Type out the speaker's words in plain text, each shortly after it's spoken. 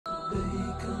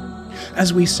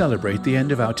As we celebrate the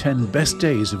end of our 10 best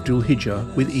days of Dhul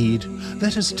Hijjah with Eid,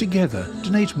 let us together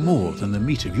donate more than the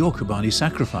meat of your Qurbani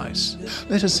sacrifice.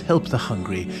 Let us help the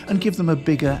hungry and give them a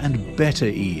bigger and better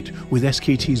Eid with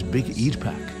SKT's big Eid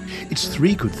Pack. It's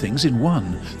 3 good things in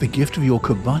one: the gift of your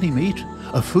Qurbani meat,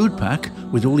 a food pack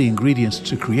with all the ingredients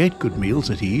to create good meals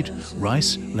at Eid: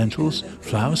 rice, lentils,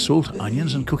 flour, salt,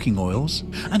 onions and cooking oils,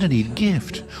 and an Eid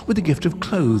gift with the gift of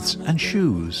clothes and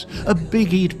shoes, a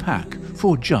big Eid pack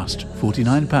for just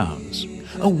 £49.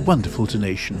 A wonderful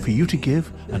donation for you to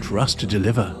give and for us to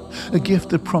deliver. A gift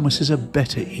that promises a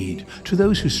better Eid to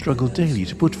those who struggle daily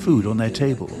to put food on their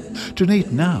table.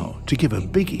 Donate now to give a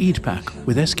big Eid pack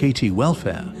with SKT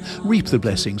Welfare. Reap the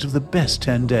blessings of the best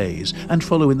 10 days and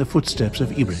follow in the footsteps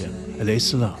of Ibrahim alayhis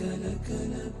salam.